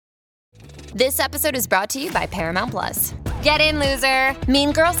This episode is brought to you by Paramount Plus. Get in, loser!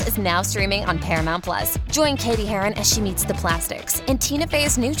 Mean Girls is now streaming on Paramount Plus. Join Katie Heron as she meets the plastics in Tina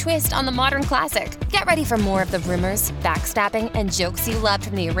Fey's new twist on the modern classic. Get ready for more of the rumors, backstabbing, and jokes you loved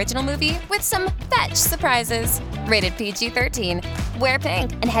from the original movie with some fetch surprises. Rated PG-13. Wear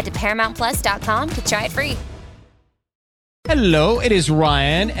pink and head to ParamountPlus.com to try it free. Hello, it is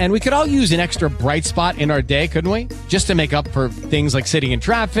Ryan, and we could all use an extra bright spot in our day, couldn't we? Just to make up for things like sitting in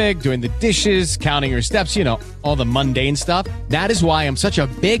traffic, doing the dishes, counting your steps, you know, all the mundane stuff. That is why I'm such a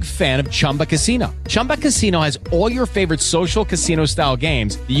big fan of Chumba Casino. Chumba Casino has all your favorite social casino-style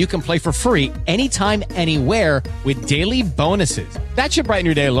games that you can play for free anytime, anywhere with daily bonuses. That should brighten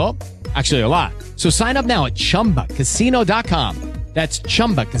your day a little. Actually, a lot. So sign up now at ChumbaCasino.com. That's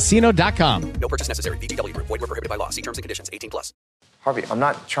ChumbaCasino.com. No purchase necessary. VGW Group. Void where prohibited by law. See terms and conditions. 18+. Harvey, I'm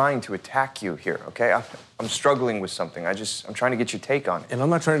not trying to attack you here, okay? I'm struggling with something. I'm trying to get your take on it. And I'm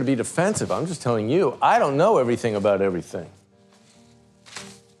not trying to be defensive. I'm just telling you, I don't know everything about everything.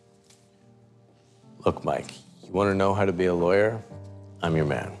 Look, Mike, you want to know how to be a lawyer? I'm your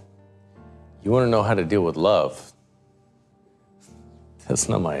man. You want to know how to deal with love? That's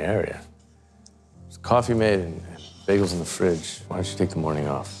not my area. There's coffee made and bagels in the fridge. Why don't you take the morning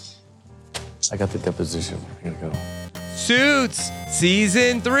off? I got the deposition. I gotta go. Suits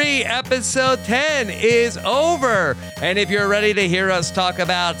Season 3, Episode 10 is over. And if you're ready to hear us talk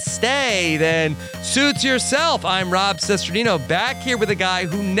about Stay, then suits yourself. I'm Rob Cesternino, back here with a guy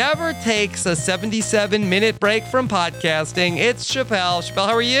who never takes a 77-minute break from podcasting. It's Chappelle. Chappelle,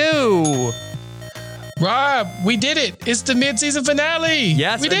 how are you? Rob, we did it. It's the mid-season finale.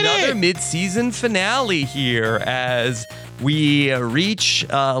 Yes, we did another it. mid-season finale here as we reach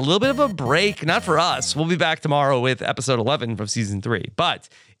a little bit of a break. Not for us. We'll be back tomorrow with episode 11 from season 3. But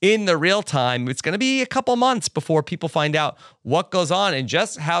in the real time, it's going to be a couple months before people find out what goes on and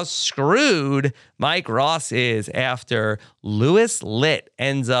just how screwed Mike Ross is after Louis Litt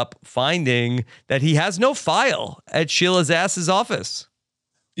ends up finding that he has no file at Sheila Zass's office.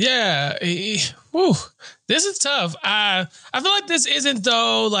 Yeah. This is tough. I feel like this isn't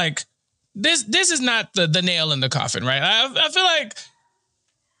though, like this is not the nail in the coffin, right? I feel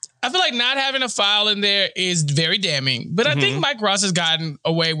like not having a file in there is very damning, but I think Mike Ross has gotten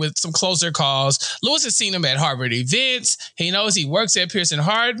away with some closer calls. Louis has seen him at Harvard events. He knows he works at Pearson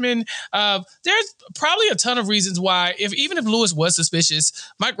Hardman. There's probably a ton of reasons why, even if Louis was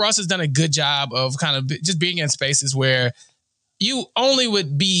suspicious, Mike Ross has done a good job of kind of just being in spaces where you only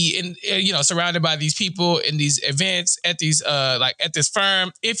would be in, surrounded by these people in these events at these, at this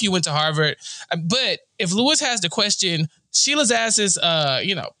firm if you went to Harvard. But if Louis has to question Sheila Zass's,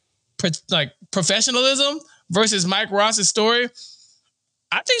 professionalism versus Mike Ross's story,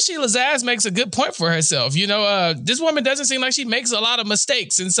 I think Sheila Zass makes a good point for herself. This woman doesn't seem like she makes a lot of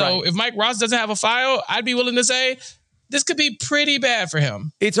mistakes. And so if Mike Ross doesn't have a file, I'd be willing to say this could be pretty bad for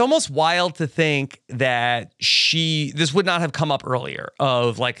him. It's almost wild to think that this would not have come up earlier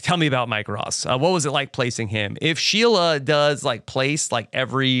of like, tell me about Mike Ross. What was it like placing him? If Sheila does like place like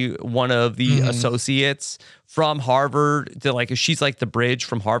every one of the associates from Harvard to like, if she's like the bridge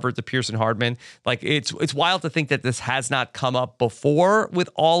from Harvard to Pearson Hardman, like it's wild to think that this has not come up before with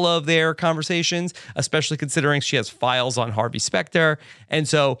all of their conversations, especially considering she has files on Harvey Specter. And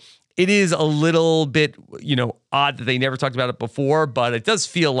so it is a little bit, odd that they never talked about it before, but it does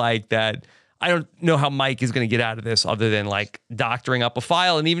feel like that. I don't know how Mike is going to get out of this other than like doctoring up a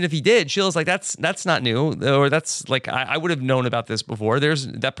file. And even if he did, Sheila's like, that's not new, or that's like, I would have known about this before.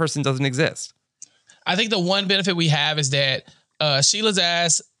 That person doesn't exist. I think the one benefit we have is that Sheila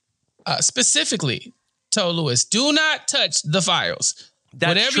Zass specifically told Louis, do not touch the files.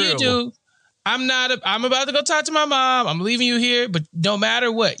 Whatever you do, I'm about to go talk to my mom. I'm leaving you here, but no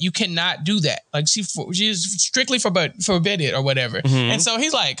matter what, you cannot do that. Like she's strictly forbidden or whatever. And so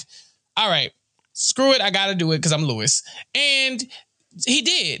he's like, all right, screw it. I got to do it because I'm Louis. And he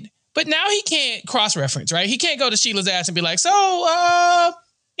did. But now he can't cross-reference, right? He can't go to Sheila Zass and be like, so,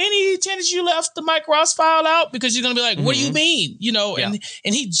 any chance you left the Mike Ross file out? Because you're going to be like, what do you mean?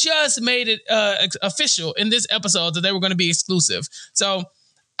 And he just made it official in this episode that they were going to be exclusive. So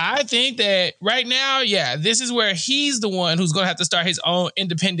I think that right now, this is where he's the one who's going to have to start his own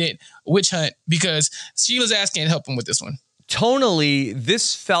independent witch hunt because Sheila Zass can't help him with this one. Tonally,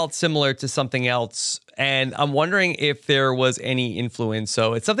 this felt similar to something else, and I'm wondering if there was any influence.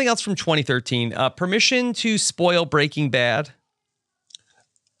 So it's something else from 2013, Permission to Spoil Breaking Bad.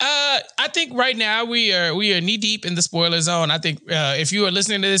 I think right now we are knee deep in the spoiler zone. I think if you are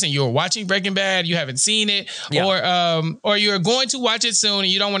listening to this and you're watching Breaking Bad, you haven't seen it, or you're going to watch it soon and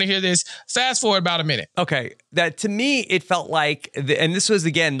you don't want to hear this, fast forward about a minute. Okay, that to me it felt like, and this was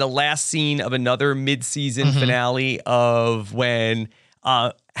again the last scene of another mid-season finale of when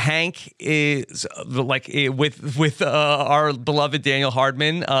Hank is like with our beloved Daniel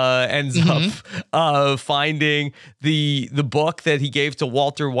Hardman ends up finding the book that he gave to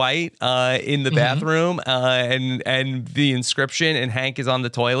Walter White in the bathroom and the inscription, and Hank is on the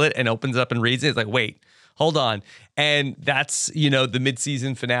toilet and opens up and reads it. It's like, wait, hold on. And that's, the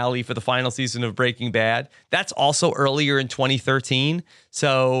mid-season finale for the final season of Breaking Bad. That's also earlier in 2013.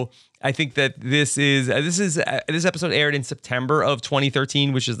 So I think that this episode aired in September of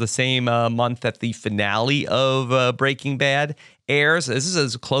 2013, which is the same month that the finale of Breaking Bad airs. This is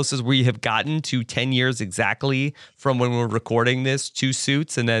as close as we have gotten to 10 years exactly from when we're recording this to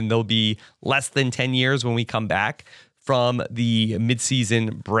Suits, and then there'll be less than 10 years when we come back from the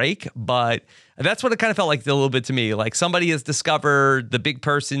mid-season break. But that's what it kind of felt like a little bit to me. Like somebody has discovered the big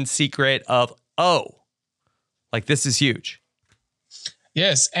person's secret of, like this is huge.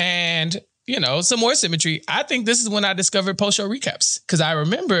 Yes, and some more symmetry. I think this is when I discovered post-show recaps, because I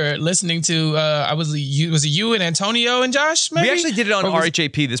remember listening to was it you and Antonio and Josh? Maybe? We actually did it on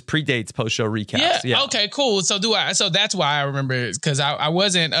RHAP. This predates post-show recaps. Yeah. Okay. Cool. So that's why I remember it, because I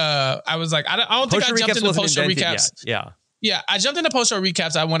wasn't. I was like, I don't think I jumped into post-show recaps. Yeah. Yeah, I jumped into post-show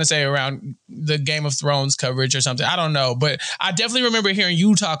recaps, I want to say around the Game of Thrones coverage or something. I don't know. But I definitely remember hearing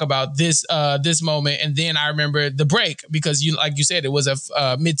you talk about this moment. And then I remember the break, because like you said, it was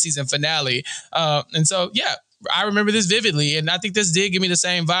a mid-season finale. And so, yeah, I remember this vividly. And I think this did give me the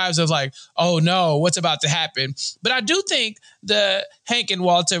same vibes of like, oh no, what's about to happen? But I do think the Hank and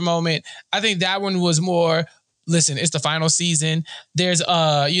Walter moment, I think that one was more, listen, it's the final season. There's,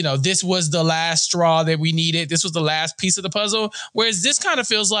 this was the last straw that we needed. This was the last piece of the puzzle. Whereas this kind of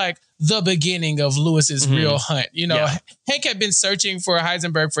feels like the beginning of Lewis's real hunt. Hank had been searching for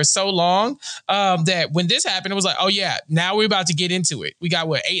Heisenberg for so long that when this happened, it was like, oh yeah, now we're about to get into it. We got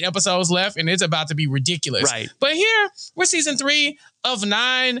 8 episodes left, and it's about to be ridiculous. Right. But here we're season 3 of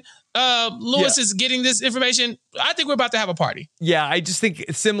 9. Lewis is getting this information. I think we're about to have a party. Yeah, I just think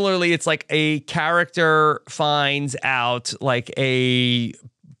similarly, it's like a character finds out like a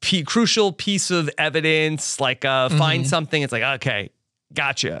crucial piece of evidence, like finds something. It's like, okay,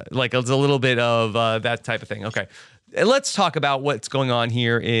 gotcha. Like it's a little bit of that type of thing. Okay. Let's talk about what's going on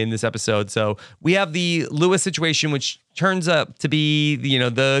here in this episode. So we have the Lewis situation, which turns up to be,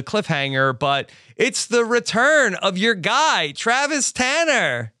 the cliffhanger, but it's the return of your guy, Travis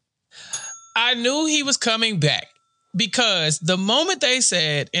Tanner. I knew he was coming back, because the moment they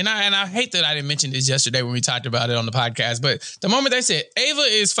said, and I hate that I didn't mention this yesterday when we talked about it on the podcast, but the moment they said Ava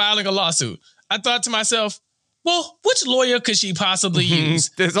is filing a lawsuit, I thought to myself, well, which lawyer could she possibly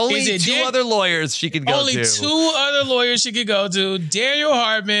use? There's only two other lawyers she could go to. Only 2 other lawyers she could go to, Daniel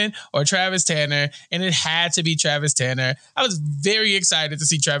Hardman or Travis Tanner, and it had to be Travis Tanner. I was very excited to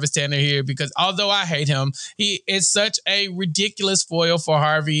see Travis Tanner here, because although I hate him, he is such a ridiculous foil for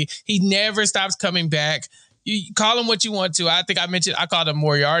Harvey. He never stops coming back. You call him what you want to. I think I called him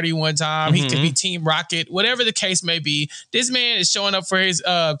Moriarty one time. He could be Team Rocket, whatever the case may be. This man is showing up for his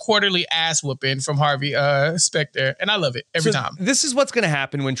quarterly ass whooping from Harvey Specter, and I love it every time. This is what's going to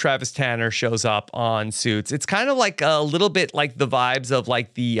happen when Travis Tanner shows up on Suits. It's kind of like a little bit like the vibes of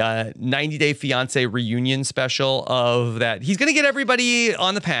like the 90 Day Fiance reunion special of that. He's going to get everybody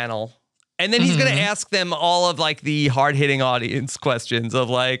on the panel, and then he's going to ask them all of like the hard-hitting audience questions of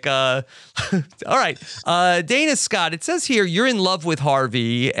like, all right, Dana Scott, it says here you're in love with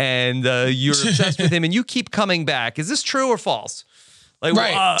Harvey and you're obsessed with him and you keep coming back. Is this true or false? Like,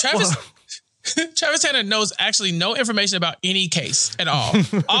 right. Travis Tanner knows actually no information about any case at all.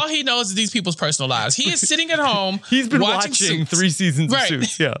 All he knows is these people's personal lives. He is sitting at home. He's been watching 3 seasons of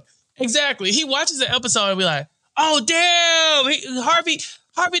Suits. Yeah, exactly. He watches the episode and be like, oh, damn,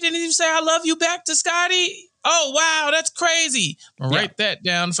 Harvey didn't even say I love you back to Scotty. Oh, wow, that's crazy. Write that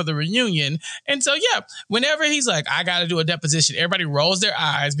down for the reunion. And so, yeah, whenever he's like, I got to do a deposition, everybody rolls their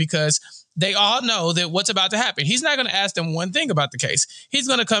eyes, because they all know that what's about to happen. He's not going to ask them one thing about the case. He's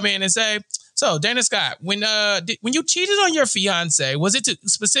going to come in and say, so Dana Scott, when you cheated on your fiance, was it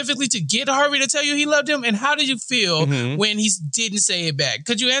specifically to get Harvey to tell you he loved him? And how did you feel when he didn't say it back?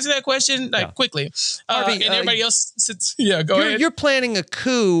 Could you answer that question quickly? Harvey, and everybody else sits. Yeah, go ahead. You're planning a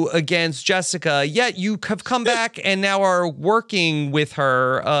coup against Jessica, yet you have come back and now are working with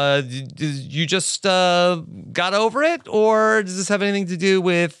her. You just got over it, or does this have anything to do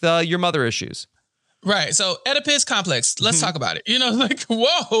with your mother issues? Right. So Oedipus complex. Let's talk about it. You know, like,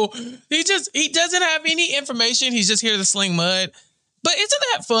 whoa, he doesn't have any information. He's just here to sling mud. But isn't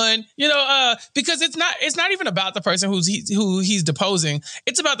that fun? You know, because it's not even about the person who he's deposing.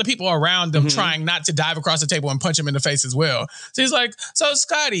 It's about the people around them trying not to dive across the table and punch him in the face as well. So he's like, so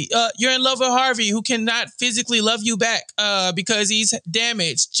Scotty, you're in love with Harvey, who cannot physically love you back because he's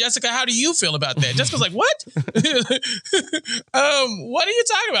damaged. Jessica, how do you feel about that? Jessica's like, what? What are you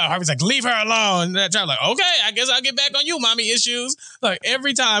talking about? Harvey's like, leave her alone. And that child like, okay, I guess I'll get back on you, mommy issues. Like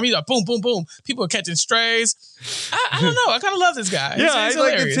every time he's like, boom, boom, boom. People are catching strays. I don't know. I kind of love this guy. Yeah, he's I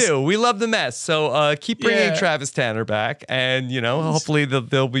like it too. We love the mess. So keep bringing Travis Tanner back. And, you know, hopefully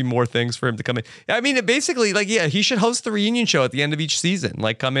there'll be more things for him to come in. I mean, basically, like, yeah, he should host the reunion show at the end of each season.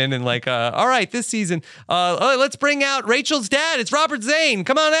 Like, come in and like, all right, this season, let's bring out Rachel's dad. It's Robert Zane.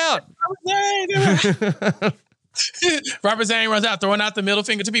 Come on out. Robert Zane runs out, throwing out the middle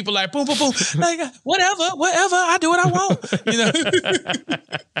finger to people like, boom, boom, boom. Like, whatever, I do what I want. You know?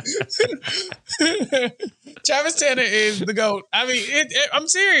 Travis Tanner is the GOAT. I mean, I'm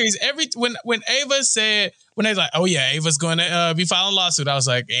serious. When Ava said, when they was like, oh yeah, Ava's going to be filing a lawsuit, I was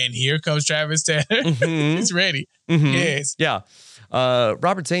like, and here comes Travis Tanner. He's ready. Yes. Yeah.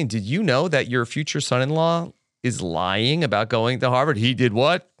 Robert Zane, did you know that your future son-in-law is lying about going to Harvard? He did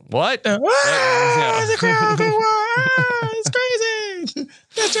what? What? The crowd go wild. It's crazy.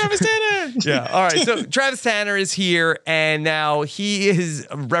 That's Travis Tanner. Yeah. All right. So Travis Tanner is here, and now he is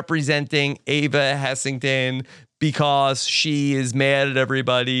representing Ava Hessington because she is mad at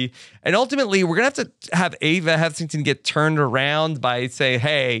everybody. And ultimately, we're going to have Ava Hessington get turned around by saying,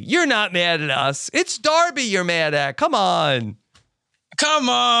 hey, you're not mad at us. It's Darby you're mad at. Come on. Come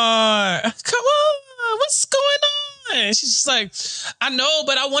on. What's going on? And she's just like, I know,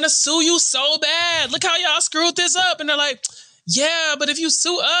 but I want to sue you so bad. Look how y'all screwed this up. And they're like, yeah, but if you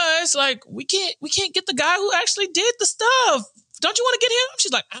sue us, like, we can't get the guy who actually did the stuff. Don't you want to get him?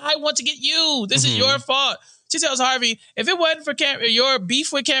 She's like, I want to get you. This is your fault. She tells Harvey, if it wasn't for your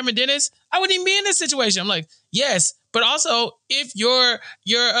beef with Cameron Dennis, I wouldn't even be in this situation. I'm like, yes, but also if your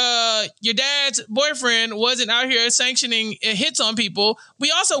dad's boyfriend wasn't out here sanctioning hits on people,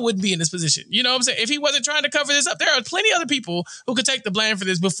 we also wouldn't be in this position. You know what I'm saying? If he wasn't trying to cover this up, there are plenty of other people who could take the blame for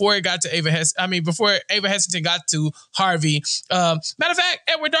this before it got to before Ava Hessington got to Harvey. Matter of fact,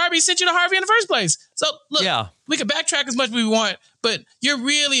 Edward Darby sent you to Harvey in the first place. So look, we can backtrack as much as we want, but you're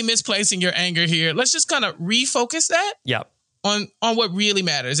really misplacing your anger here. Let's just kind of refocus that. Yep. On what really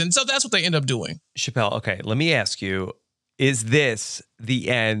matters. And so that's what they end up doing. Chappelle, okay, let me ask you, is this the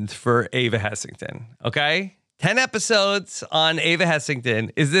end for Ava Hessington? Okay? 10 episodes on Ava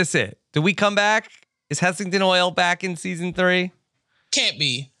Hessington. Is this it? Do we come back? Is Hessington Oil back in season 3? Can't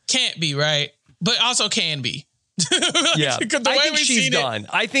be, right? But also can be. Yeah, I think she's done.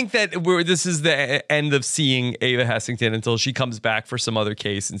 I think that this is the end of seeing Ava Hessington until she comes back for some other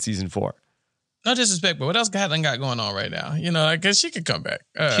case in season 4. No disrespect, but what else got going on right now? You know, because she could come back.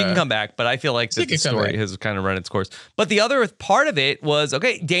 She can come back, but I feel like the story has kind of run its course. But the other part of it was,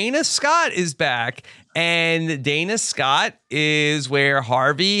 okay, Dana Scott is back, and Dana Scott is where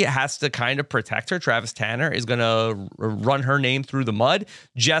Harvey has to kind of protect her. Travis Tanner is going to run her name through the mud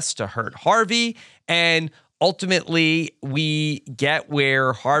just to hurt Harvey, and ultimately, we get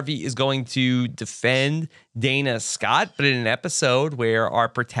where Harvey is going to defend Dana Scott, but in an episode where our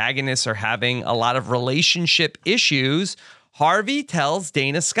protagonists are having a lot of relationship issues, Harvey tells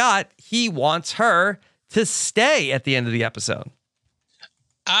Dana Scott he wants her to stay at the end of the episode.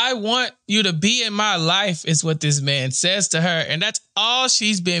 I want you to be in my life is what this man says to her. And that's all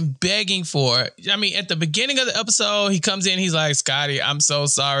she's been begging for. I mean, at the beginning of the episode, he comes in, he's like, Scotty, I'm so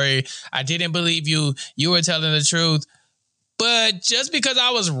sorry. I didn't believe you. You were telling the truth. But just because I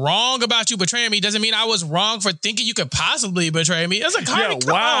was wrong about you betraying me doesn't mean I was wrong for thinking you could possibly betray me. It's like, Harvey,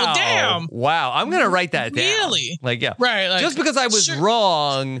 come on, damn. Wow. I'm going to write that down. Really? Like, yeah. Right. Like, just because I was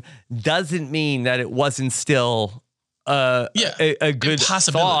wrong doesn't mean that it wasn't still a good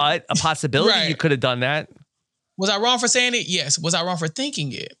thought, a possibility. Right. You could have done that. Was I wrong for saying it? Yes. Was I wrong for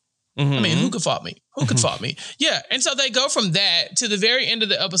thinking it? Mm-hmm. I mean, who could fault me? Who could fault me? Yeah. And so they go from that to the very end of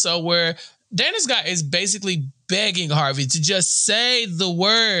the episode where Dana Scott is basically begging Harvey to just say the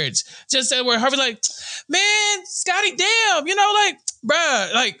words. Just say where Harvey's like, man, Scotty, damn, you know, like,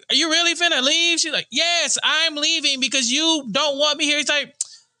 bruh, like, are you really finna leave? She's like, yes, I'm leaving because you don't want me here. He's like,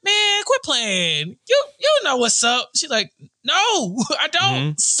 man, quit playing. You know what's up. She's like, no, I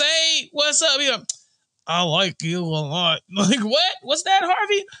don't. Say what's up. He's like, I like you a lot. Like, what? What's that,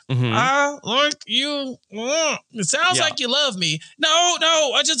 Harvey? Mm-hmm. I like you. It sounds like you love me. No,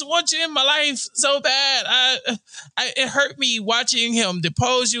 I just want you in my life so bad. It hurt me watching him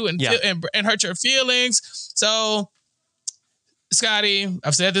depose you and hurt your feelings. So, Scotty,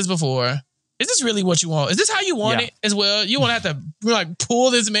 I've said this before. Is this really what you want? Is this how you want it as well? You want to have to like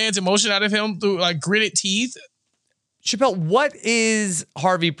pull this man's emotion out of him through like gritted teeth? Chappelle, what is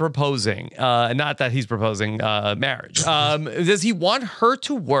Harvey proposing? Not that he's proposing marriage. Does he want her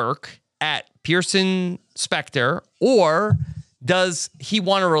to work at Pearson Specter, or does he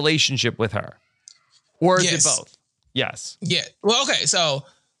want a relationship with her? Or is it both? Yes. Yeah. Well, okay. So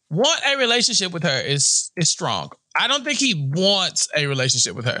want a relationship with her is strong. I don't think he wants a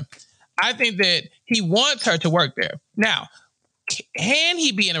relationship with her. I think that he wants her to work there. Now, can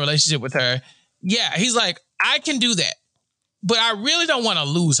he be in a relationship with her? Yeah. He's like, I can do that, but I really don't want to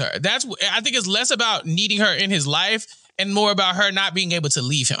lose her. I think it's less about needing her in his life and more about her not being able to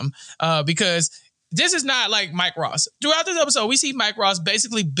leave him. Because this is not like Mike Ross. Throughout this episode, we see Mike Ross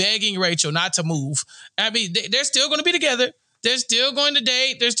basically begging Rachel not to move. I mean, they're still going to be together. They're still going to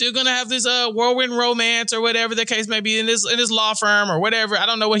date. They're still going to have this whirlwind romance or whatever the case may be in his law firm or whatever. I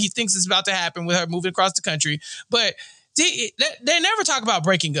don't know what he thinks is about to happen with her moving across the country. But they never talk about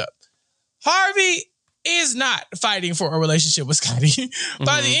breaking up. Harvey is not fighting for a relationship with Scotty. Mm-hmm.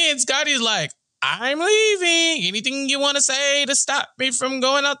 By the end, Scotty's like, I'm leaving. Anything you want to say to stop me from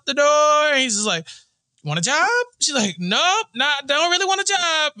going out the door? And he's just like, want a job? She's like, nope, don't really want a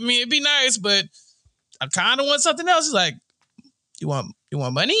job. I mean, it'd be nice, but I kind of want something else. He's like, you want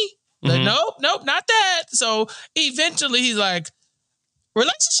money? Mm-hmm. Like, nope, not that. So eventually he's like,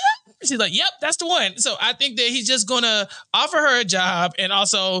 relationship? She's like, yep, that's the one. So I think that he's just going to offer her a job and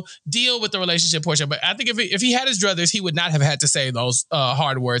also deal with the relationship portion. But I think if he had his druthers, he would not have had to say those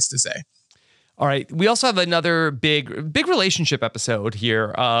hard words to say. All right. We also have another big relationship episode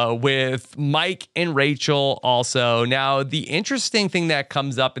here with Mike and Rachel also. Now, the interesting thing that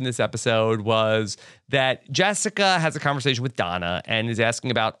comes up in this episode was that Jessica has a conversation with Donna and is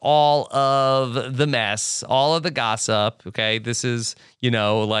asking about all of the mess, all of the gossip. Okay. This is,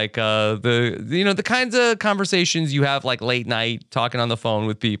 like the kinds of conversations you have like late night talking on the phone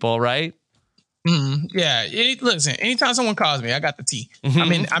with people, right? Yeah. Listen, anytime someone calls me, I got the tea. Mm-hmm. I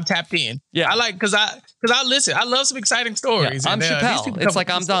mean, I'm tapped in. Yeah. I like, cause I listen. I love some exciting stories. Yeah, I'm Chappelle. It's like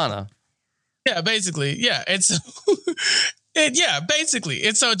I'm Donna. Yeah, basically. Yeah. It's basically.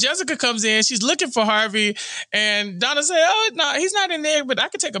 And so Jessica comes in, she's looking for Harvey, and Donna say, oh, no, he's not in there, but I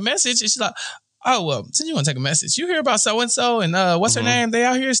could take a message. And she's like, oh, well, since you want to take a message, you hear about so-and-so and what's her name? They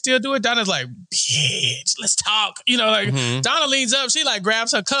out here still do it? Donna's like, bitch, let's talk. Donna leans up. She like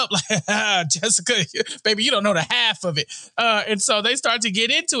grabs her cup like, Jessica, baby, you don't know the half of it. And so they start to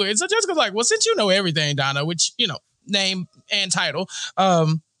get into it. And so Jessica's like, well, since you know everything, Donna, which, name and title, tell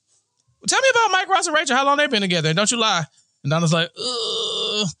me about Mike Ross and Rachel. How long they been together? Don't you lie. And Donna's like,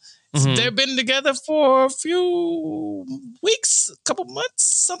 So they've been together for a few weeks, a couple months,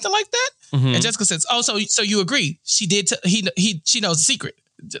 something like that. Mm-hmm. And Jessica says, "Oh, so you agree? She did. She knows the secret."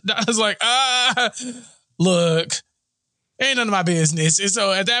 I was like, look, ain't none of my business. And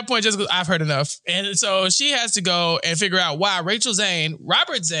so at that point, Jessica, I've heard enough. And so she has to go and figure out why Rachel Zane,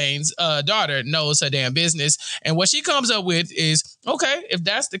 Robert Zane's daughter, knows her damn business. And what she comes up with is, okay, if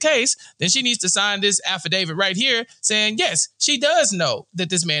that's the case, then she needs to sign this affidavit right here saying, yes, she does know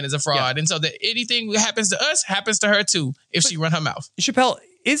that this man is a fraud. Yeah. And so that anything that happens to us happens to her too if she run her mouth. Chappelle,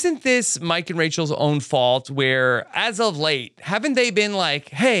 isn't this Mike and Rachel's own fault where, as of late, haven't they been like,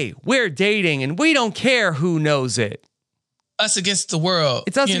 hey, we're dating and we don't care who knows it? Us against the world.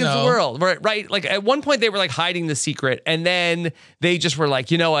 It's us against the world, right? Like at one point they were like hiding the secret, and then they just were like,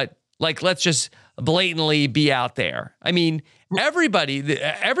 you know what? Like, let's just blatantly be out there. I mean, everybody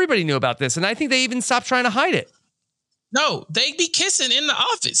knew about this, and I think they even stopped trying to hide it. No, they be kissing in the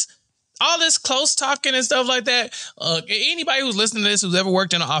office. All this close talking and stuff like that. Anybody who's listening to this who's ever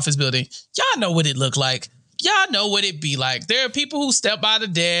worked in an office building, y'all know what it looked like. Y'all know what it be like. There are people who step by the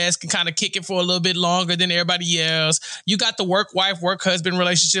desk and kind of kick it for a little bit longer than everybody else. You got the work wife, work husband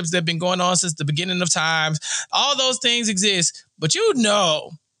relationships that have been going on since the beginning of times. All those things exist, but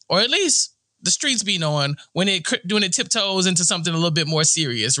or at least the streets be knowing when it tiptoes into something a little bit more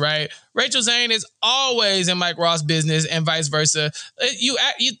serious, right? Rachel Zane is always in Mike Ross' business and vice versa. You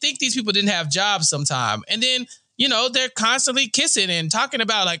think these people didn't have jobs sometime, and then they're constantly kissing and talking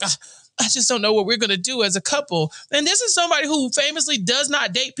about like, I just don't know what we're going to do as a couple. And this is somebody who famously does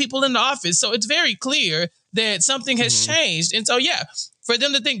not date people in the office. So it's very clear that something has changed. And so, yeah, for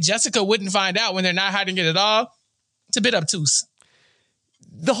them to think Jessica wouldn't find out when they're not hiding it at all, it's a bit obtuse.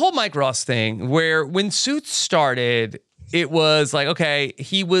 the whole Mike Ross thing, where when Suits started, it was like, okay,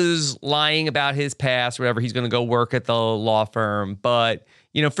 he was lying about his past, whatever. He's going to go work at the law firm. But,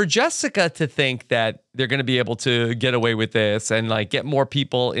 you know, for Jessica to think that they're going to be able to get away with this and like get more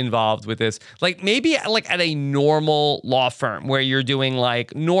people involved with this, like maybe like at a normal law firm where you're doing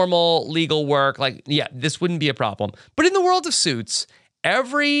like normal legal work, like, yeah, this wouldn't be a problem. But in the world of Suits,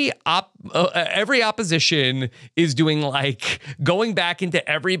 every opposition is doing like going back into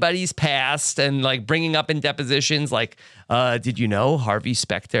everybody's past and like bringing up in depositions like, did you know Harvey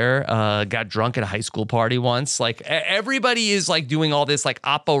Specter got drunk at a high school party once? Like everybody is like doing all this like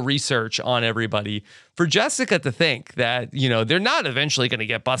oppo research on everybody. For Jessica to think that, you know, they're not eventually going to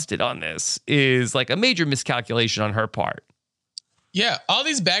get busted on this is like a major miscalculation on her part. Yeah, all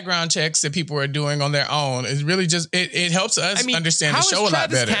these background checks that people are doing on their own is really just it helps us understand the show a lot better. How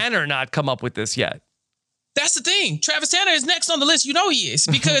has Travis Tanner not come up with this yet? That's the thing. Travis Tanner is next on the list. You know he is,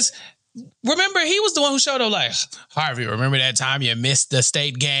 because remember he was the one who showed up like, Harvey, remember that time you missed the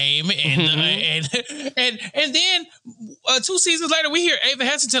state game, and then 2 seasons later we hear Ava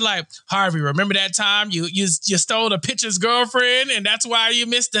Hessington like, Harvey, remember that time you stole a pitcher's girlfriend and that's why you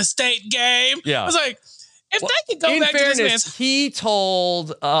missed the state game? Yeah, I was like, if they could go back to this man's... he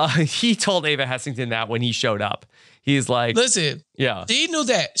told Ava Hessington that when he showed up. He's like, listen, yeah. She knew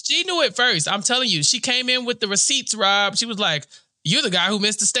that. She knew it first. I'm telling you. She came in with the receipts, Rob. She was like, you're the guy who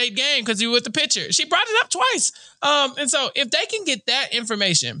missed the state game because you were with the pitcher. She brought it up twice. And so if they can get that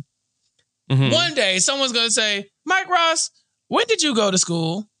information, one day someone's going to say, Mike Ross, when did you go to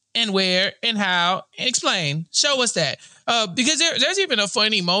school and where and how? Explain. Show us that. Because there's even a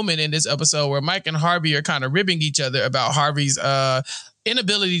funny moment in this episode where Mike and Harvey are kind of ribbing each other about Harvey's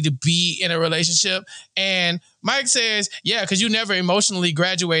inability to be in a relationship. And Mike says, yeah, because you never emotionally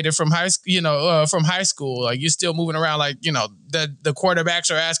graduated from high school. Like you're still moving around like, you know, the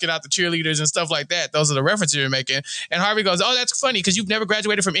quarterbacks are asking out the cheerleaders and stuff like that. Those are the references you're making. And Harvey goes, oh, that's funny because you've never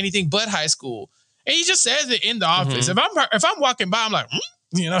graduated from anything but high school. And he just says it in the office. If I'm walking by, I'm like,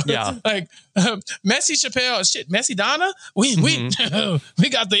 you know, like Messi Chappelle, Messi Donna, we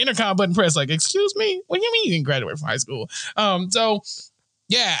got the intercom button pressed. Like, excuse me, what do you mean you didn't graduate from high school? So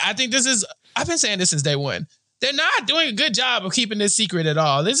yeah, I think I've been saying this since day one. They're not doing a good job of keeping this secret at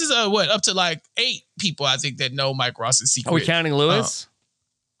all. This is up to like 8 people I think that know Mike Ross's secret. Are we counting Lewis?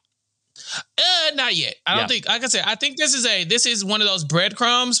 Not yet. I don't think, like I said, I think this is one of those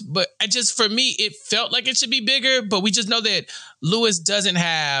breadcrumbs, but for me, it felt like it should be bigger, but we just know that Lewis doesn't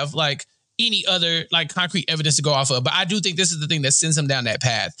have like any other like concrete evidence to go off of. But I do think this is the thing that sends him down that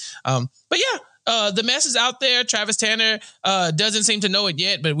path. But yeah, the mess is out there. Travis Tanner doesn't seem to know it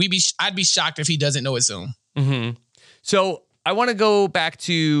yet, but I'd be shocked if he doesn't know it soon. Mm-hmm. So I want to go back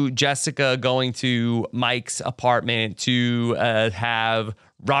to Jessica going to Mike's apartment to have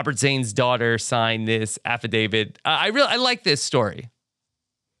Robert Zane's daughter sign this affidavit. I like this story.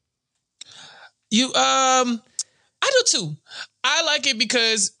 I do too. I like it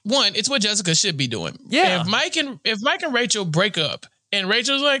because one, it's what Jessica should be doing. Yeah. If Mike and Rachel break up and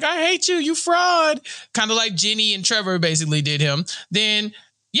Rachel's like, I hate you, you fraud, kind of like Jenny and Trevor basically did him, then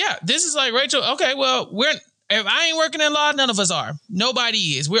yeah, this is like Rachel, okay, well, if I ain't working in law, none of us are.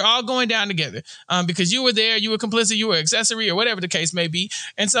 Nobody is. We're all going down together because you were there, you were complicit, you were accessory, or whatever the case may be.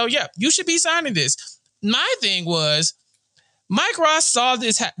 And so, yeah, you should be signing this. My thing was, Mike Ross saw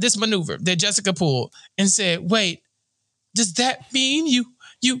this maneuver that Jessica pulled and said, "Wait, does that mean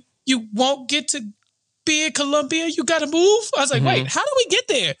you won't get to be in Columbia? You got to move?" I was like, "Wait, how do we get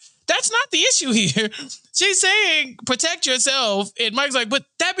there? That's not the issue here." She's saying, "Protect yourself," and Mike's like, "But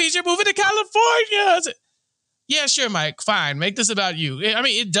that means you're moving to California." I was like, yeah, sure, Mike. Fine. Make this about you. I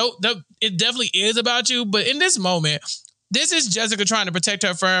mean, it definitely is about you. But in this moment, this is Jessica trying to protect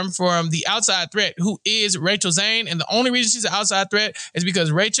her firm from the outside threat, who is Rachel Zane. And the only reason she's an outside threat is because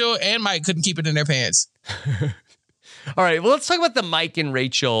Rachel and Mike couldn't keep it in their pants. All right. Well, let's talk about the Mike and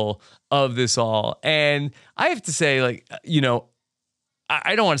Rachel of this all. And I have to say, like, you know,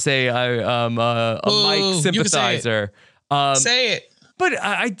 I don't want to say I'm a Mike sympathizer. Say it. But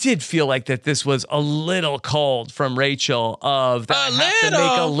I did feel like that this was a little cold from Rachel of that I have to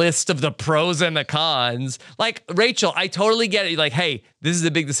make a list of the pros and the cons. Like, Rachel, I totally get it. Like, hey, this is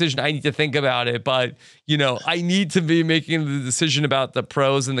a big decision. I need to think about it. But, you know, I need to be making the decision about the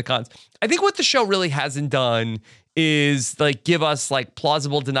pros and the cons. I think what the show really hasn't done is like give us like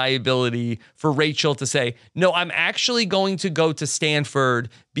plausible deniability for Rachel to say, no, I'm actually going to go to Stanford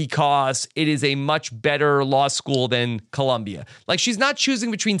because it is a much better law school than Columbia. Like, she's not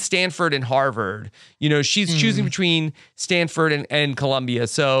choosing between Stanford and Harvard. You know, she's choosing between Stanford and Columbia.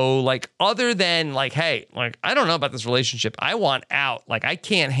 So like, other than like, hey, like, I don't know about this relationship, I want out. Like, I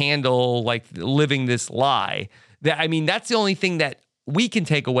can't handle like living this lie. I mean, that's the only thing that we can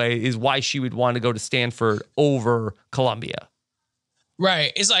take away is why she would want to go to Stanford over Columbia.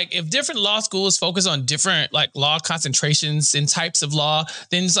 Right. It's like if different law schools focus on different like law concentrations and types of law,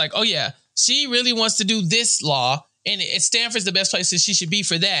 then it's like, oh yeah, she really wants to do this law, and Stanford's the best place that she should be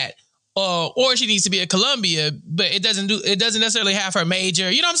for that. Or she needs to be at Columbia, but it doesn't necessarily have her major.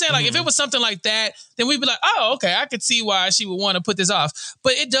 You know what I'm saying? Like if it was something like that, then we'd be like, oh, okay, I could see why she would want to put this off.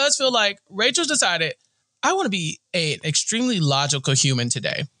 But it does feel like Rachel's decided, I want to be an extremely logical human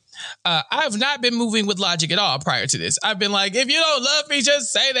today. I have not been moving with logic at all prior to this. I've been like, if you don't love me,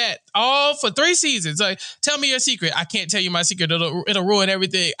 just say that. All for 3 seasons. Like, tell me your secret. I can't tell you my secret. It'll ruin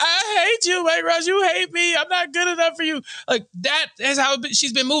everything. I hate you, Mike Ross. You hate me. I'm not good enough for you. Like, that is how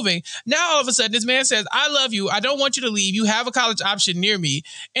she's been moving. Now, all of a sudden, this man says, I love you. I don't want you to leave. You have a college option near me.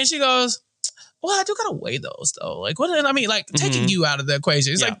 And she goes, well, I do gotta weigh those though. Like, what? I mean, like taking you out of the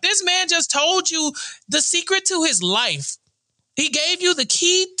equation. It's like, this man just told you the secret to his life. He gave you the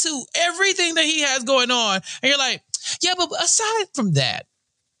key to everything that he has going on. And you're like, yeah, but aside from that,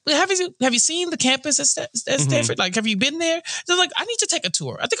 have you seen the campus at Stanford? Like, have you been there? They're like, I need to take a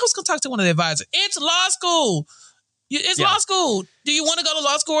tour. I think I was going to talk to one of the advisors. It's law school. It's law school. Do you want to go to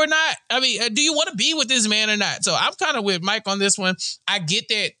law school or not? I mean, do you want to be with this man or not? So I'm kind of with Mike on this one. I get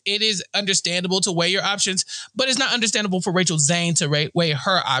that it is understandable to weigh your options, but it's not understandable for Rachel Zane to weigh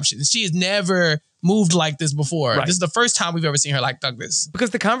her options. She has never moved like this before. Right. This is the first time we've ever seen her like this. Because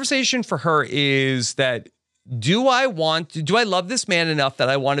the conversation for her is that, do I love this man enough that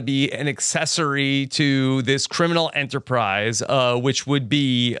I want to be an accessory to this criminal enterprise, which would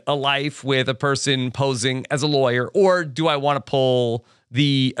be a life with a person posing as a lawyer, or do I want to pull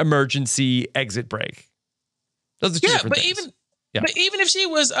the emergency exit brake? Those are two different things. But even if she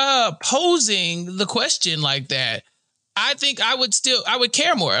was posing the question like that, I think I would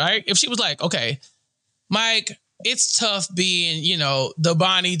care more. Right? If she was like, okay, Mike, it's tough being, the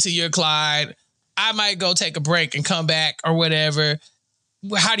Bonnie to your Clyde. I might go take a break and come back or whatever.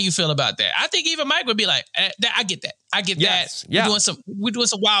 How do you feel about that? I think even Mike would be like, I get that. I get that. Yeah. We're doing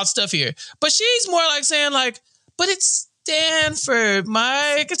some wild stuff here. But she's more like saying like, but it's Stanford,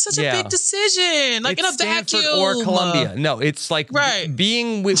 Mike. It's such a big decision. Like, it's in a Stanford vacuum. or Columbia. No, it's like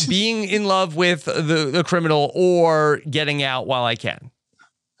being in love with the criminal or getting out while I can.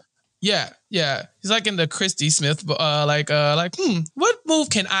 Yeah. He's like in the Christy Smith, what move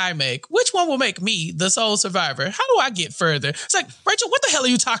can I make? Which one will make me the sole survivor? How do I get further? It's like, Rachel, what the hell are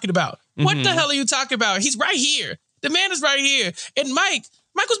you talking about? What the hell are you talking about? He's right here. The man is right here. And Mike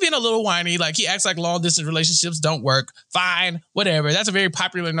was being a little whiny. Like, he acts like long distance relationships don't work. Fine, whatever. That's a very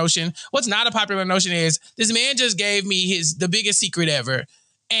popular notion. What's not a popular notion is this man just gave me the biggest secret ever.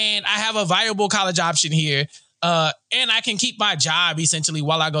 And I have a viable college option here. And I can keep my job essentially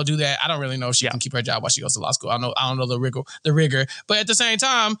while I go do that. I don't really know if she can keep her job while she goes to law school. I don't know the rigor. But at the same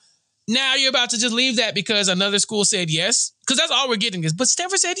time, now you're about to just leave that because another school said yes. Because that's all we're getting is, but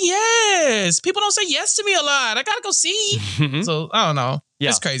Stanford said yes. People don't say yes to me a lot. I gotta go see. So I don't know. Yeah.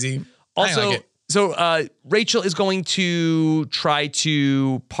 It's crazy. Also, so Rachel is going to try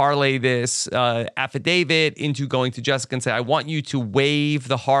to parlay this affidavit into going to Jessica and say, I want you to waive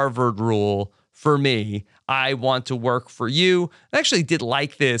the Harvard rule for me. I want to work for you. I actually did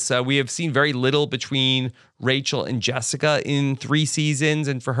like this. We have seen very little between Rachel and Jessica in 3 seasons.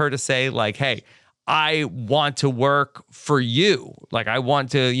 And for her to say like, hey, I want to work for you. Like, I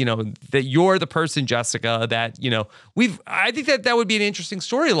want to, that you're the person, Jessica, that, I think that would be an interesting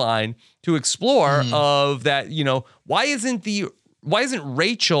storyline to explore of that, why isn't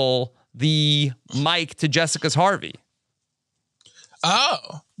Rachel the Mike to Jessica's Harvey?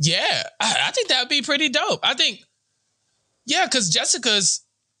 Oh, yeah. I think that would be pretty dope. I think, because Jessica's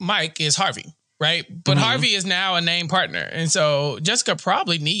Mike is Harvey, right? But Harvey is now a named partner. And so Jessica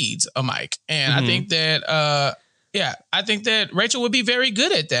probably needs a Mike. And I think that, I think that Rachel would be very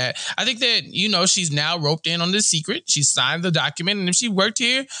good at that. I think that, she's now roped in on this secret. She signed the document. And if she worked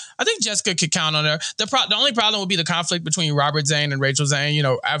here, I think Jessica could count on her. The only problem would be the conflict between Robert Zane and Rachel Zane.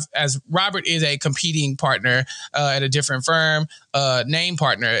 As Robert is a competing partner at a different firm, name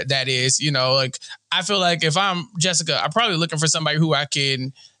partner, that is, I feel like if I'm Jessica, I'm probably looking for somebody who I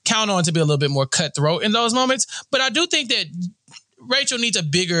can count on to be a little bit more cutthroat in those moments. But I do think that Rachel needs a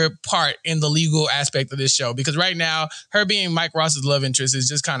bigger part in the legal aspect of this show, because right now her being Mike Ross's love interest is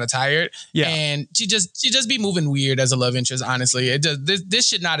just kind of tired. Yeah. And she just be moving weird as a love interest. Honestly, this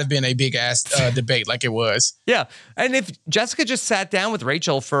should not have been a big ass debate like it was. Yeah. And if Jessica just sat down with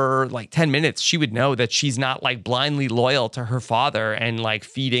Rachel for like 10 minutes, she would know that she's not like blindly loyal to her father and like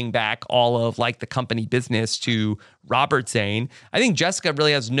feeding back all of like the company business to Robert Zane. I think Jessica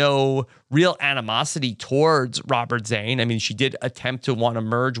really has no real animosity towards Robert Zane. I mean, she did attempt to want to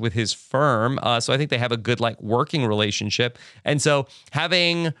merge with his firm. So I think they have a good like working relationship. And so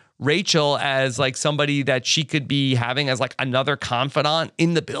having Rachel as like somebody that she could be having as like another confidant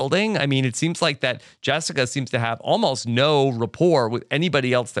in the building. I mean, it seems like that Jessica seems to have almost no rapport with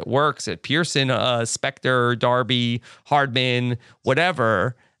anybody else that works at Pearson, Spector, Darby, Hardman,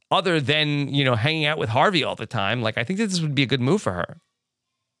 whatever, other than, you know, hanging out with Harvey all the time. Like, I think that this would be a good move for her.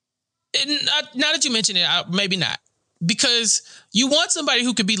 Now that you mention it, maybe not. Because you want somebody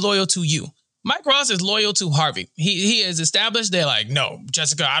who could be loyal to you. Mike Ross is loyal to Harvey. He has established, they're like, no,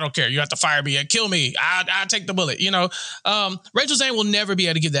 Jessica, I don't care. You have to fire me and kill me. I'll take the bullet. You know, Rachel Zane will never be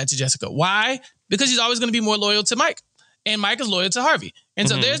able to give that to Jessica. Why? Because she's always going to be more loyal to Mike. And Mike is loyal to Harvey. And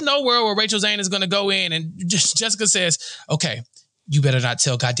so there's no world where Rachel Zane is going to go in and Jessica says, okay, you better not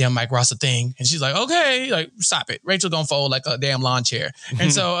tell goddamn Mike Ross a thing. And she's like, okay, like, stop it. Rachel gonna fold like a damn lawn chair.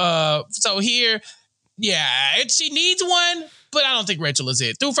 And so here, yeah, she needs one, but I don't think Rachel is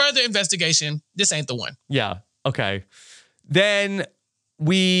it. Through further investigation, this ain't the one. Yeah. Okay. Then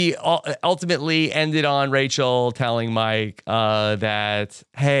we ultimately ended on Rachel telling Mike that,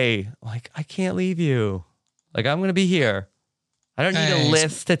 hey, like, I can't leave you. Like, I'm going to be here. I don't need a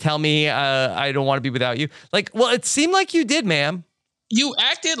list to tell me I don't want to be without you. Like, well, it seemed like you did, ma'am. You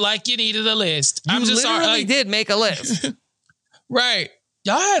acted like you needed a list. You literally did make a list. Right.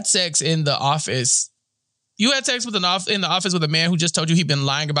 Y'all had sex in the office. You had sex in the office with a man who just told you he'd been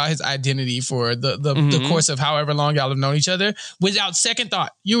lying about his identity for the course of however long y'all have known each other without second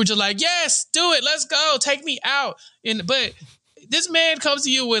thought. You were just like, yes, do it. Let's go. Take me out. But this man comes to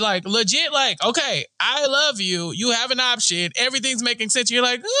you with like legit, like, okay, I love you. You have an option. Everything's making sense. You're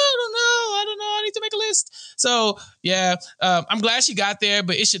like, oh, I don't know. I need to make a list. So yeah, I'm glad she got there,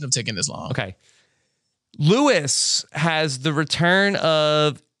 but it shouldn't have taken this long. Okay. Lewis has the return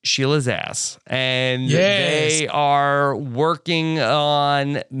of Sheila Zass, and they are working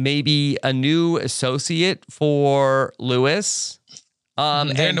on maybe a new associate for Lewis.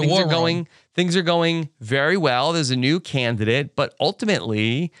 And things are going very well. There's a new candidate, but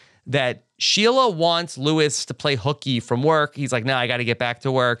ultimately that Sheila wants Lewis to play hooky from work. He's like, no, I got to get back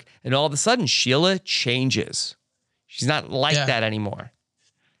to work. And all of a sudden, Sheila changes. She's not like that anymore.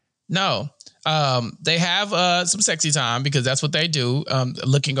 No. They have some sexy time because that's what they do.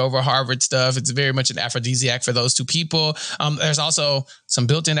 Looking over Harvard stuff. It's very much an aphrodisiac for those two people. There's also some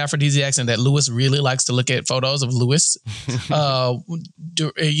built-in aphrodisiacs in that Lewis really likes to look at photos of Lewis, on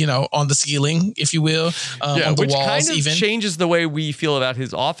the ceiling, if you will, on the which walls. Kind of even changes the way we feel about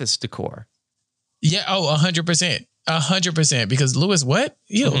his office decor. Yeah. Oh, 100%. 100%, because Lewis, what?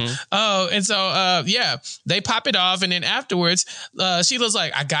 Ew. And so, they pop it off. And then afterwards, Sheila's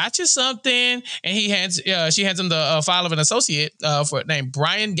like, I got you something. And she hands him the file of an associate named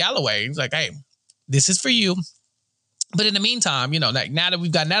Brian Galloway. He's like, hey, this is for you. But in the meantime, now that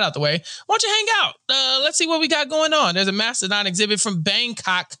we've gotten that out the way, why don't you hang out? Let's see what we got going on. There's a Mastodon exhibit from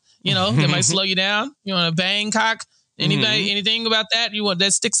Bangkok, that might slow you down. You want a Bangkok? Anything about that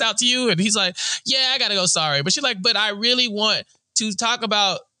that sticks out to you? And he's like, yeah, I gotta go. Sorry. But she's like, but I really want to talk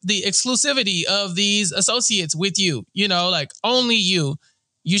about the exclusivity of these associates with you, like only you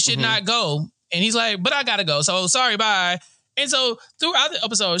should not go. And he's like, but I gotta go. So sorry, bye. And so throughout the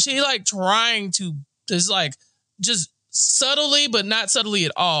episode, she like trying to just subtly, but not subtly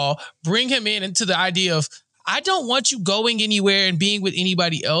at all, bring him into the idea of, I don't want you going anywhere and being with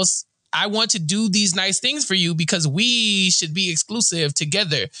anybody else. I want to do these nice things for you because we should be exclusive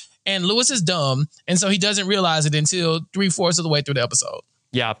together. And Lewis is dumb. And so he doesn't realize it until 3/4 of the way through the episode.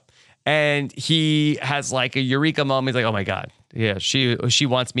 Yeah. And he has like a eureka moment. He's like, oh my God. Yeah, she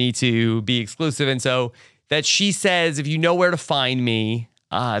wants me to be exclusive. And so that she says, if you know where to find me,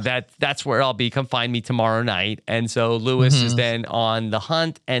 that's where I'll be. Come find me tomorrow night. And so Lewis is then on the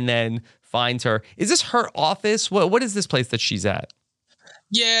hunt and then finds her. Is this her office? What is this place that she's at?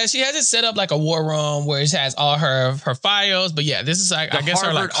 Yeah, she has it set up like a war room where it has all her files. But yeah, this is like, I guess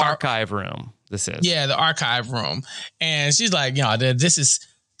Harvard her like archive room. This is the archive room, and she's like, this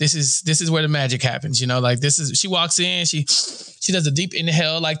is where the magic happens. Like this is. She walks in, she does a deep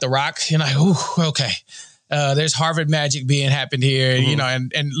inhale like The Rock. You're like, ooh, okay. There's Harvard magic being happened here,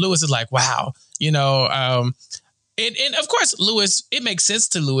 and Lewis is like, wow, And of course, Lewis, it makes sense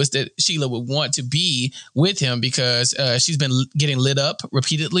to Lewis that Sheila would want to be with him because she's been getting lit up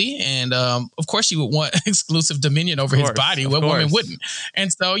repeatedly. And of course, she would want exclusive dominion over his body. What woman wouldn't?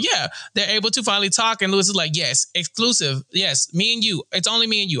 And so, yeah, they're able to finally talk. And Lewis is like, yes, exclusive. Yes, me and you. It's only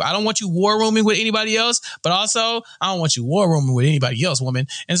me and you. I don't want you war rooming with anybody else. But also, I don't want you war rooming with anybody else, woman.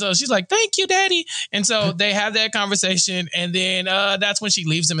 And so she's like, thank you, daddy. And so they have that conversation. And then that's when she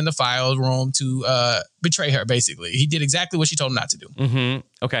leaves him in the file room to betray her, basically. He did exactly what she told him not to do. Mm-hmm.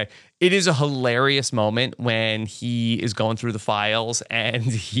 Okay. It is a hilarious moment when he is going through the files and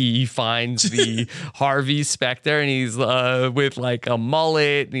he finds the Harvey Specter and he's with like a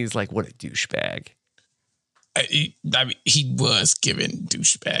mullet and he's like, what a douchebag. I mean, he was given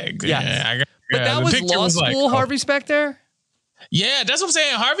douchebag. Yeah. But that was law school Harvey Specter? Yeah, that's what I'm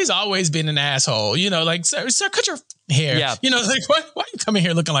saying. Harvey's always been an asshole. You know, like, sir, cut your hair. Yeah. You know, like, why are you coming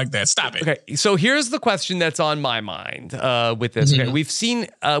here looking like that? Stop it. Okay, so here's the question that's on my mind with this. Okay, we've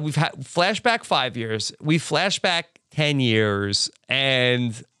had flashback 5 years. We flashback 10 years.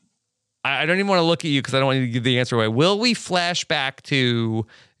 And I don't even want to look at you because I don't want you to give the answer away. Will we flash back to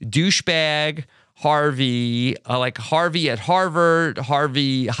douchebag Harvey, like Harvey at Harvard,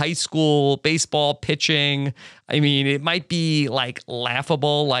 Harvey high school baseball pitching? I mean, it might be like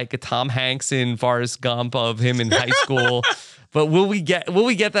laughable, like a Tom Hanks in Forrest Gump of him in high school. But will we get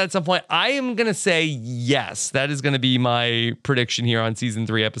that at some point? I am going to say yes. That is going to be my prediction here on season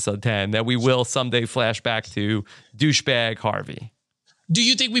 3, episode 10, that we will someday flash back to douchebag Harvey. Do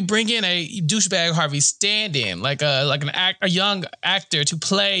you think we bring in a douchebag Harvey stand-in, like a young actor to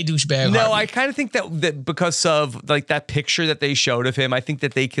play douchebag Harvey? No, I kind of think that because of like that picture that they showed of him, I think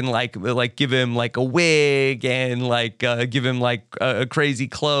that they can like give him like a wig and like give him like crazy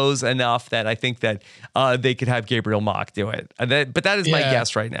clothes enough that I think that they could have Gabriel Mock do it. But that is my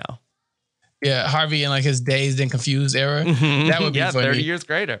guess right now. Yeah, Harvey in like his dazed and confused era. That would be funny. 30 years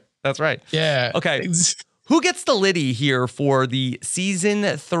greater. That's right. Yeah. Okay. Who gets the Liddy here for the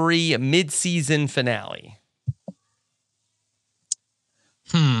season 3 mid-season finale?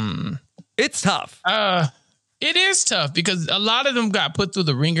 It's tough. It is tough because a lot of them got put through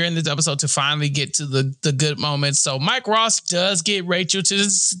the ringer in this episode to finally get to the good moments. So Mike Ross does get Rachel to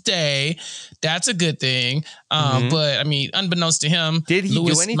stay. That's a good thing. But I mean, unbeknownst to him, did he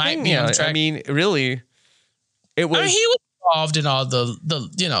do anything? Yeah, I mean, really, it was. I mean, he was involved in all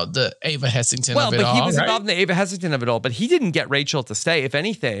the Ava Hessington of it all. Well, but he was involved in the Ava Hessington of it all, but he didn't get Rachel to stay. If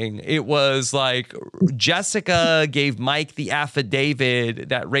anything, it was like Jessica gave Mike the affidavit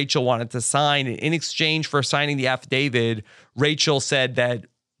that Rachel wanted to sign. In exchange for signing the affidavit, Rachel said that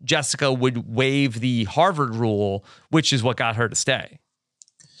Jessica would waive the Harvard rule, which is what got her to stay.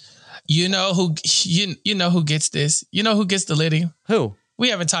 You know who gets this? You know who gets the Liddy? Who? We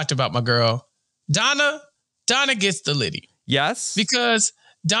haven't talked about my girl. Donna gets the Liddy. Yes. Because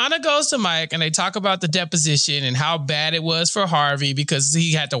Donna goes to Mike and they talk about the deposition and how bad it was for Harvey because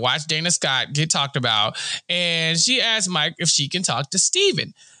he had to watch Dana Scott get talked about. And she asked Mike if she can talk to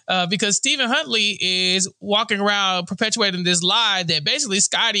Steven. Because Stephen Huntley is walking around perpetuating this lie that basically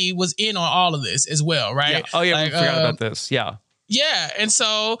Scotty was in on all of this as well, right? Yeah. Oh, yeah, we forgot about this. Yeah. Yeah. And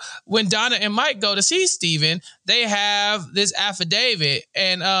so when Donna and Mike go to see Steven, they have this affidavit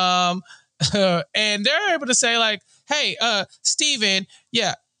and and they're able to say like, hey, Steven,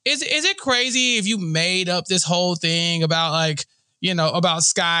 yeah, is it crazy if you made up this whole thing about like, you know, about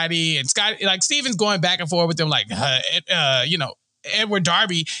Scotty and Scotty, like Steven's going back and forth with them like, you know, Edward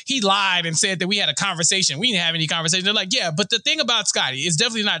Darby, he lied and said that we had a conversation. We didn't have any conversation. They're like, yeah, but the thing about Scotty is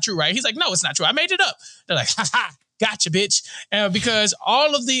definitely not true, right? He's like, no, it's not true. I made it up. They're like, ha ha. Gotcha, bitch. Because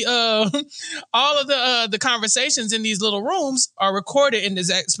all of the conversations in these little rooms are recorded in this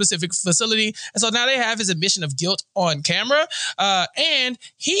specific facility, and so now they have his admission of guilt on camera. And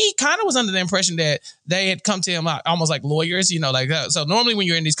he kind of was under the impression that they had come to him almost like lawyers, you know, like that. So normally when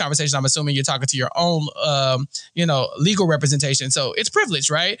you're in these conversations, I'm assuming you're talking to your own, you know, legal representation. So it's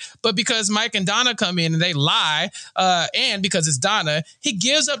privileged, right? But because Mike and Donna come in and they lie, and because it's Donna, he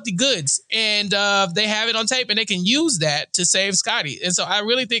gives up the goods, and they have it on tape, and they can use that to save Scotty. And so I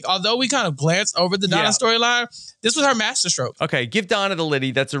really think, although we kind of glanced over the Donna storyline, this was her masterstroke. Okay, give Donna the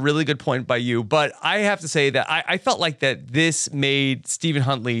Liddy. That's a really good point by you. But I have to say that I felt like that this made Stephen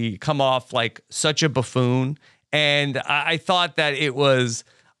Huntley come off like such a buffoon. And I thought that it was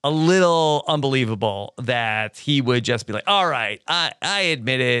a little unbelievable that he would just be like, all right, I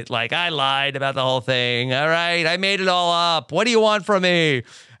admit it. Like, I lied about the whole thing. All right, I made it all up. What do you want from me?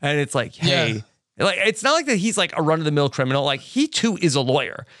 And it's like, hey. Yeah. Like, it's not like that he's like a run-of-the-mill criminal. Like, he too is a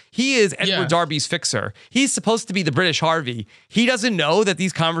lawyer. He is Edward Darby's fixer. He's supposed to be the British Harvey. He doesn't know that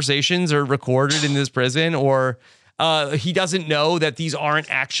these conversations are recorded in this prison, or he doesn't know that these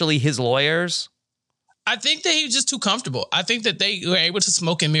aren't actually his lawyers? I think that he was just too comfortable. I think that they were able to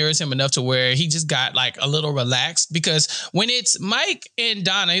smoke and mirrors him enough to where he just got like a little relaxed, because when it's Mike and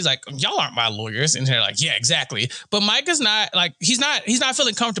Donna, he's like, y'all aren't my lawyers. And they're like, yeah, exactly. But Mike is not like, he's not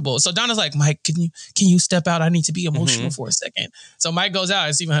feeling comfortable. So Donna's like, Mike, can you step out? I need to be emotional for a second. So Mike goes out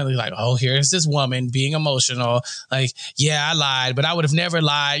and Stephen Huntley's like, oh, here's this woman being emotional. Like, yeah, I lied, but I would have never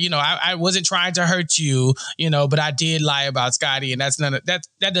lied. I wasn't trying to hurt you, but I did lie about Scotty. And that's that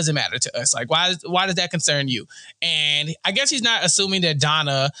doesn't matter to us. Like, why does that concern you? And I guess he's not assuming that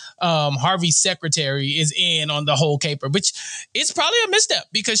Donna, Harvey's secretary, is in on the whole caper, which is probably a misstep,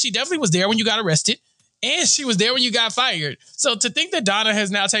 because she definitely was there when you got arrested and she was there when you got fired. So to think that Donna has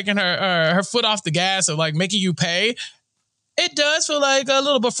now taken her foot off the gas of like making you pay, it does feel like a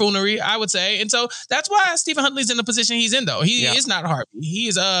little buffoonery, I would say. And so that's why Stephen Huntley's in the position he's in, though. He is not Harvey. He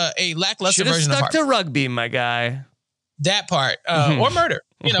is a lackluster version of Harvey. Stuck to rugby, my guy. That part, or murder.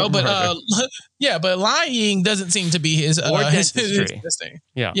 But but lying doesn't seem to be his his thing.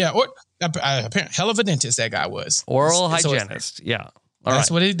 Yeah. Or apparently, hell of a dentist that guy was. Oral hygienist. Yeah,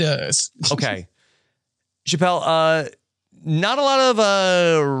 that's what he does. Okay, Chappelle. Not a lot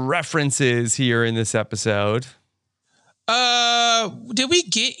of references here in this episode. Did we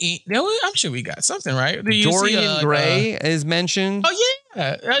get? I'm sure we got something, right? Dorian Gray is mentioned. Oh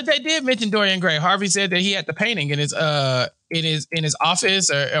yeah, they did mention Dorian Gray. Harvey said that he had the painting in his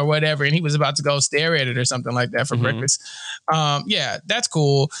office or whatever, and he was about to go stare at it or something like that for breakfast. Yeah, that's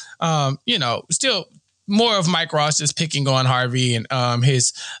cool. Still more of Mike Ross just picking on Harvey and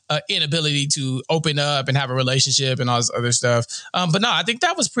his inability to open up and have a relationship and all this other stuff. But no, I think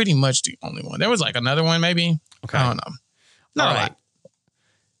that was pretty much the only one. There was like another one maybe. Okay, I don't know. Not all right.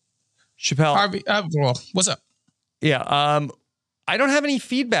 Chappelle. Harvey, what's up? Yeah. I don't have any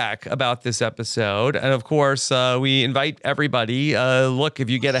feedback about this episode. And of course, we invite everybody. Look, if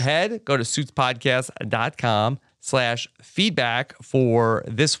you get ahead, go to suitspodcast.com/feedback for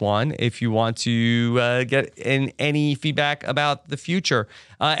this one if you want to get in any feedback about the future.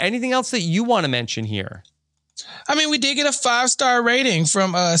 Anything else that you want to mention here? I mean, we did get a 5-star rating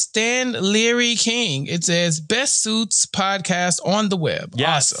from Stan Leary King. It says Best Suits podcast on the web.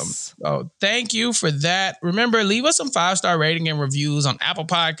 Yes. Awesome. So thank you for that. Remember, leave us some 5-star rating and reviews on Apple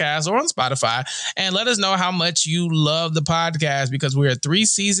Podcasts or on Spotify, and let us know how much you love the podcast, because we're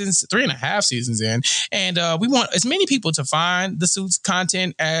 3.5 seasons in, and we want as many people to find the Suits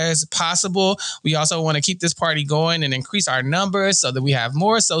content as possible. We also want to keep this party going and increase our numbers so that we have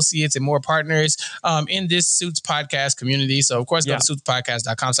more associates and more partners in this Suits podcast community. So of course, go to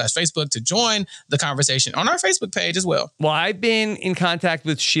suitspodcast.com/Facebook to join the conversation on our Facebook page as well. Well, I've been in contact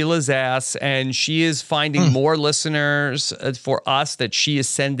with Sheila Zass, and she is finding more listeners for us that she is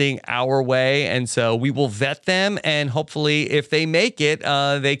sending our way. And so we will vet them, and hopefully if they make it,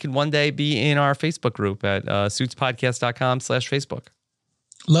 they can one day be in our Facebook group at suitspodcast.com/Facebook.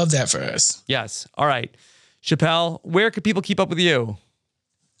 Love that for us. Yes. All right. Chappelle, where could people keep up with you?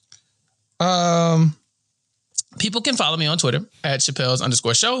 People can follow me on Twitter at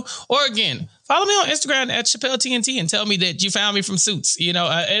Chappelle's_show. Or again, follow me on Instagram at ChappelleTNT and tell me that you found me from Suits.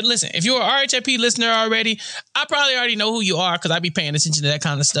 And listen, if you're an RHAP listener already, I probably already know who you are because I be paying attention to that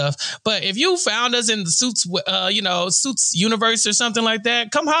kind of stuff. But if you found us in the Suits, Suits universe or something like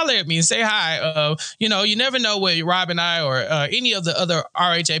that, come holler at me and say hi. You never know what Rob and I or any of the other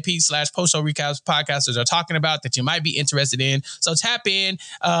RHAP/post-show recaps podcasters are talking about that you might be interested in. So tap in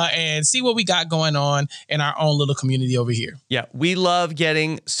and see what we got going on in our own little community over here. Yeah, we love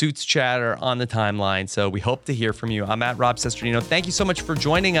getting Suits chatter on the timeline, so we hope to hear from you. I'm at Rob Cesternino. Thank you so much for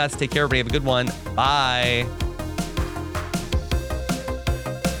joining us. Take care, everybody. Have a good one. Bye.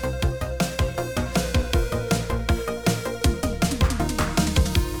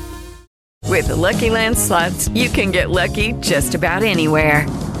 With the Lucky Land Slots, you can get lucky just about anywhere.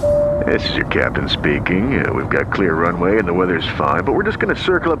 This is your captain speaking. We've got clear runway and the weather's fine, but we're just going to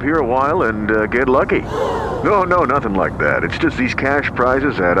circle up here a while and get lucky. No, nothing like that. It's just these cash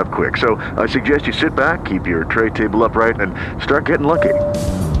prizes add up quick. So I suggest you sit back, keep your tray table upright, and start getting lucky.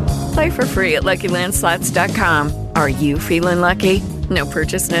 Play for free at LuckyLandSlots.com. Are you feeling lucky? No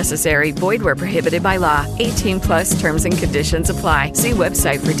purchase necessary. Void where prohibited by law. 18+ terms and conditions apply. See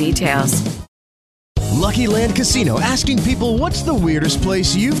website for details. Lucky Land Casino, asking people, what's the weirdest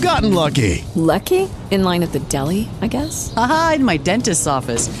place you've gotten lucky? Lucky? In line at the deli, I guess? Aha, in my dentist's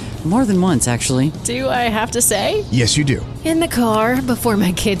office. More than once, actually. Do I have to say? Yes, you do. In the car before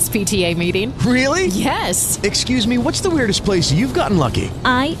my kids' PTA meeting. Really? Yes. Excuse me, what's the weirdest place you've gotten lucky?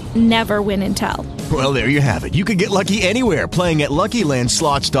 I never win and tell. Well, there you have it. You can get lucky anywhere, playing at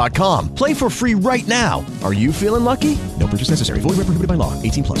LuckyLandSlots.com. Play for free right now. Are you feeling lucky? No purchase necessary. Void where prohibited by law.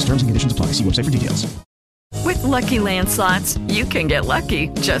 18 plus. Terms and conditions apply. See website for details. With Lucky Land Slots, you can get lucky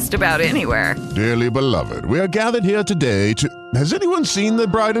just about anywhere. Dearly beloved, we are gathered here today to... Has anyone seen the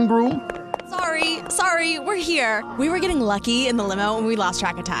bride and groom? Sorry, we're here. We were getting lucky in the limo and we lost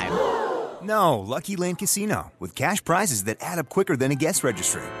track of time. No, Lucky Land Casino, with cash prizes that add up quicker than a guest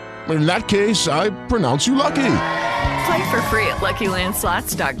registry. In that case, I pronounce you lucky. Play for free at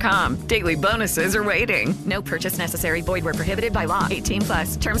LuckyLandSlots.com. Daily bonuses are waiting. No purchase necessary. Void where prohibited by law. 18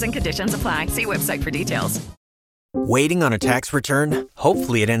 plus. Terms and conditions apply. See website for details. Waiting on a tax return?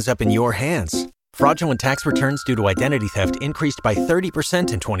 Hopefully it ends up in your hands. Fraudulent tax returns due to identity theft increased by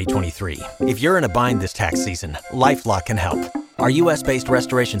 30% in 2023. If you're in a bind this tax season, LifeLock can help. Our U.S.-based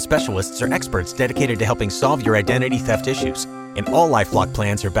restoration specialists are experts dedicated to helping solve your identity theft issues. And all LifeLock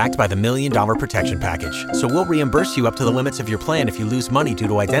plans are backed by the $1 Million Protection Package. So we'll reimburse you up to the limits of your plan if you lose money due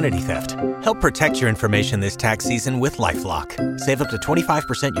to identity theft. Help protect your information this tax season with LifeLock. Save up to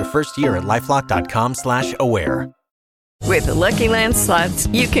 25% your first year at LifeLock.com/aware. With the Lucky Land Slots,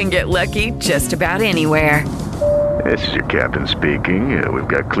 you can get lucky just about anywhere. This is your captain speaking. We've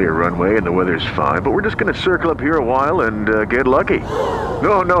got clear runway and the weather's fine, but we're just going to circle up here a while and get lucky.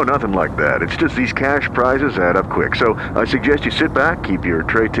 No, nothing like that. It's just these cash prizes add up quick. So I suggest you sit back, keep your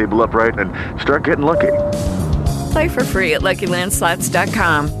tray table upright, and start getting lucky. Play for free at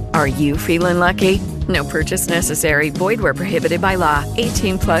LuckyLandSlots.com. Are you feeling lucky? No purchase necessary. Void where prohibited by law.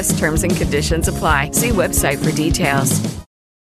 18 plus terms and conditions apply. See website for details.